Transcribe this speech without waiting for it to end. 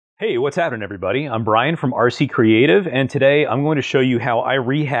Hey, what's happening everybody? I'm Brian from RC Creative, and today I'm going to show you how I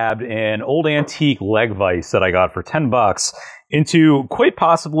rehabbed an old antique leg vise that I got for 10 bucks into quite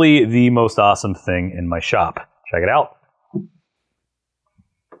possibly the most awesome thing in my shop. Check it out.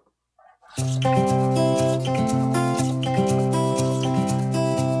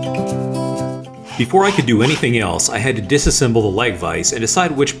 Before I could do anything else, I had to disassemble the leg vise and decide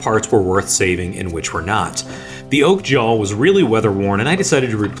which parts were worth saving and which were not. The oak jaw was really weather worn, and I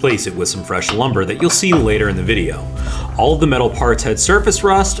decided to replace it with some fresh lumber that you'll see later in the video. All of the metal parts had surface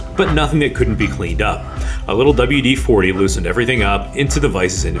rust, but nothing that couldn't be cleaned up. A little WD-40 loosened everything up into the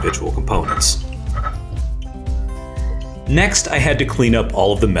vice's individual components. Next, I had to clean up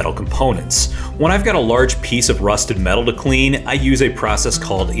all of the metal components. When I've got a large piece of rusted metal to clean, I use a process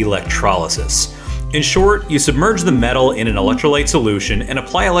called electrolysis. In short, you submerge the metal in an electrolyte solution and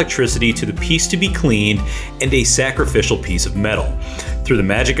apply electricity to the piece to be cleaned and a sacrificial piece of metal. Through the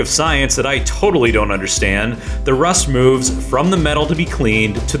magic of science that I totally don't understand, the rust moves from the metal to be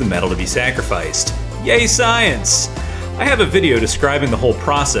cleaned to the metal to be sacrificed. Yay, science! I have a video describing the whole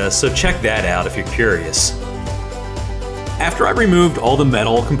process, so check that out if you're curious. After I removed all the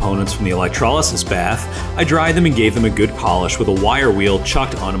metal components from the electrolysis bath, I dried them and gave them a good polish with a wire wheel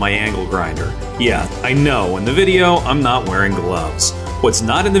chucked onto my angle grinder. Yeah, I know, in the video I'm not wearing gloves. What's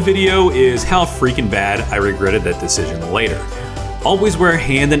not in the video is how freaking bad I regretted that decision later. Always wear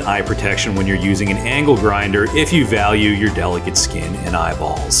hand and eye protection when you're using an angle grinder if you value your delicate skin and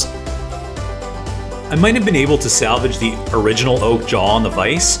eyeballs. I might have been able to salvage the original oak jaw on the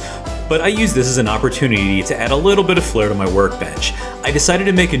vise, but I used this as an opportunity to add a little bit of flair to my workbench. I decided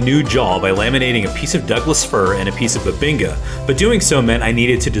to make a new jaw by laminating a piece of Douglas fir and a piece of babinga, but doing so meant I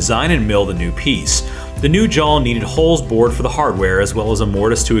needed to design and mill the new piece. The new jaw needed holes bored for the hardware as well as a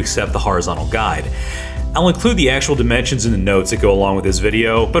mortise to accept the horizontal guide. I'll include the actual dimensions in the notes that go along with this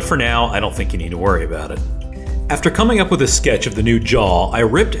video, but for now, I don't think you need to worry about it. After coming up with a sketch of the new jaw, I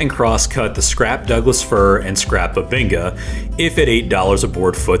ripped and cross-cut the scrap Douglas fir and scrap babinga, if at $8 a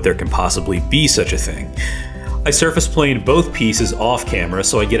board foot there can possibly be such a thing. I surface planed both pieces off camera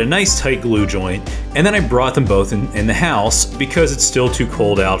so I get a nice tight glue joint, and then I brought them both in the house because it's still too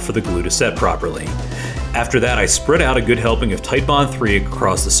cold out for the glue to set properly. After that, I spread out a good helping of Titebond 3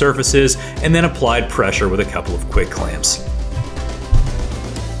 across the surfaces and then applied pressure with a couple of quick clamps.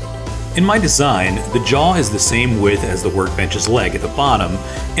 In my design, the jaw is the same width as the workbench's leg at the bottom,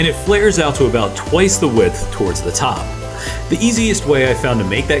 and it flares out to about twice the width towards the top. The easiest way I found to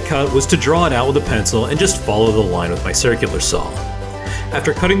make that cut was to draw it out with a pencil and just follow the line with my circular saw.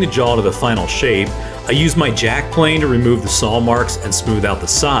 After cutting the jaw to the final shape, I used my jack plane to remove the saw marks and smooth out the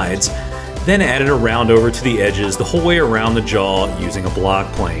sides, then added a round over to the edges the whole way around the jaw using a block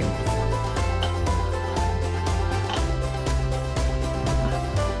plane.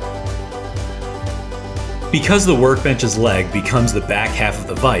 Because the workbench's leg becomes the back half of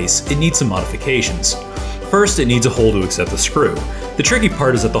the vise, it needs some modifications. First, it needs a hole to accept the screw. The tricky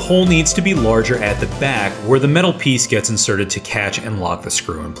part is that the hole needs to be larger at the back where the metal piece gets inserted to catch and lock the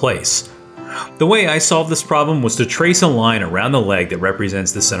screw in place. The way I solved this problem was to trace a line around the leg that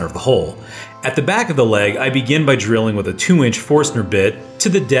represents the center of the hole. At the back of the leg, I begin by drilling with a 2-inch Forstner bit to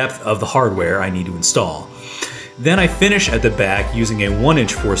the depth of the hardware I need to install. Then I finish at the back using a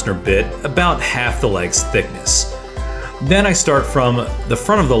 1-inch Forstner bit, about half the leg's thickness. Then I start from the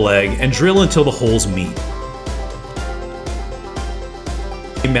front of the leg and drill until the holes meet.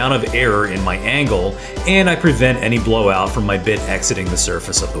 The amount of error in my angle, and I prevent any blowout from my bit exiting the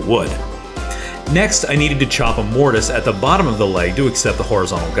surface of the wood. Next, I needed to chop a mortise at the bottom of the leg to accept the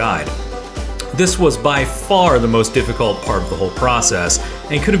horizontal guide. This was by far the most difficult part of the whole process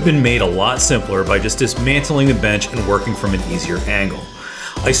and could have been made a lot simpler by just dismantling the bench and working from an easier angle.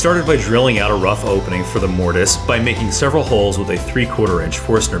 I started by drilling out a rough opening for the mortise by making several holes with a 3/4-inch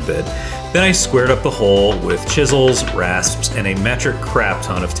Forstner bit. Then I squared up the hole with chisels, rasps, and a metric crap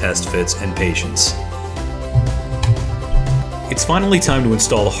ton of test fits and patience. It's finally time to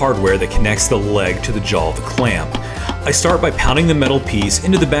install the hardware that connects the leg to the jaw of the clamp. I start by pounding the metal piece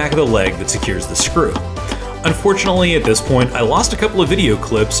into the back of the leg that secures the screw. Unfortunately, at this point, I lost a couple of video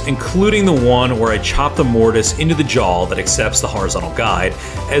clips, including the one where I chop the mortise into the jaw that accepts the horizontal guide,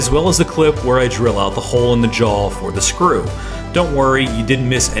 as well as the clip where I drill out the hole in the jaw for the screw. Don't worry, you didn't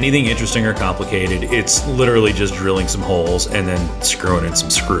miss anything interesting or complicated. It's literally just drilling some holes and then screwing in some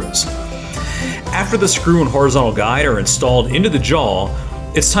screws. After the screw and horizontal guide are installed into the jaw,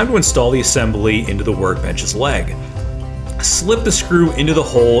 it's time to install the assembly into the workbench's leg. Slip the screw into the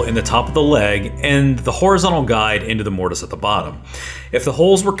hole in the top of the leg and the horizontal guide into the mortise at the bottom. If the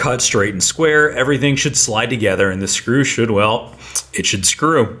holes were cut straight and square, everything should slide together and the screw should, well, it should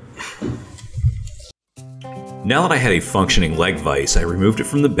screw. Now that I had a functioning leg vise, I removed it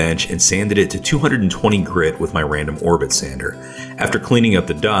from the bench and sanded it to 220 grit with my random orbit sander. After cleaning up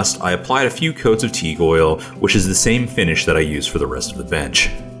the dust, I applied a few coats of teak oil, which is the same finish that I used for the rest of the bench.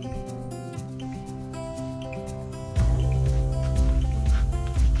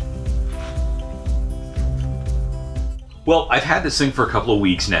 Well, I've had this thing for a couple of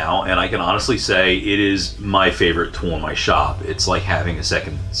weeks now, and I can honestly say it is my favorite tool in my shop. It's like having a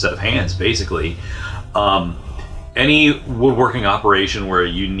second set of hands, basically. Any woodworking operation where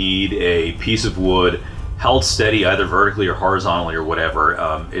you need a piece of wood held steady either vertically or horizontally or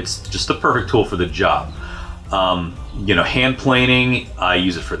whatever, it's just the perfect tool for the job. You know, hand planing, I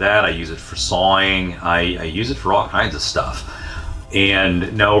use it for that. I use it for sawing. I use it for all kinds of stuff.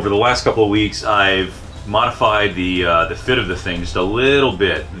 And now over the last couple of weeks, I've modified the fit of the thing just a little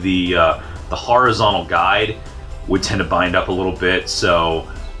bit. The horizontal guide would tend to bind up a little bit, so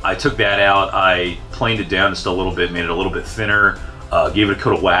I took that out. I planed it down just a little bit, made it a little bit thinner, gave it a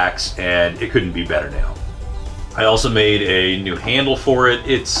coat of wax, and it couldn't be better now. I also made a new handle for it.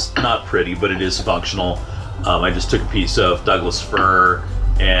 It's not pretty, but it is functional. I just took a piece of Douglas fir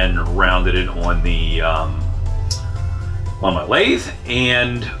and rounded it on the on my lathe,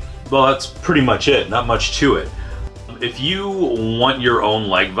 and well, that's pretty much it. Not much to it. If you want your own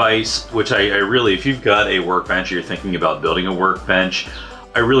leg vise, which I really, if you've got a workbench or you're thinking about building a workbench,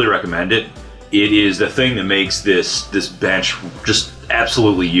 I really recommend it. It is the thing that makes this bench just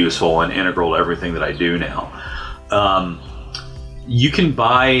absolutely useful and integral to everything that I do now. You can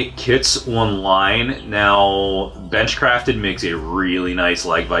buy kits online. Now, Benchcrafted makes a really nice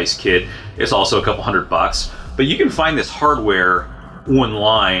leg vise kit. It's also a couple $100, but you can find this hardware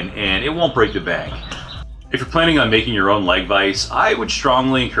online and it won't break the bank. If you're planning on making your own leg vise, I would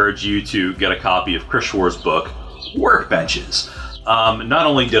strongly encourage you to get a copy of Chris Schwartz's book, Workbenches. Not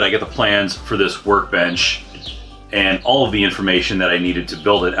only did I get the plans for this workbench and all of the information that I needed to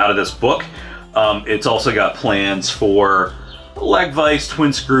build it out of this book, it's also got plans for leg vise,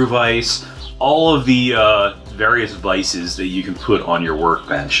 twin screw vise, all of the various vices that you can put on your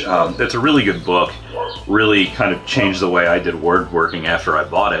workbench. It's a really good book. Really kind of changed the way I did woodworking after I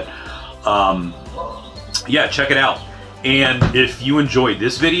bought it. Yeah, check it out. And if you enjoyed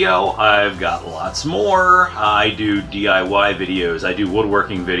this video, I've got lots more. I do DIY videos, I do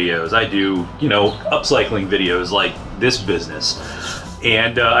woodworking videos, I do, you know, upcycling videos like this business.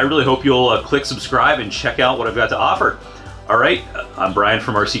 And I really hope you'll click subscribe and check out what I've got to offer. All right, I'm Brian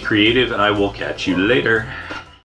from RC Creative, and I will catch you later.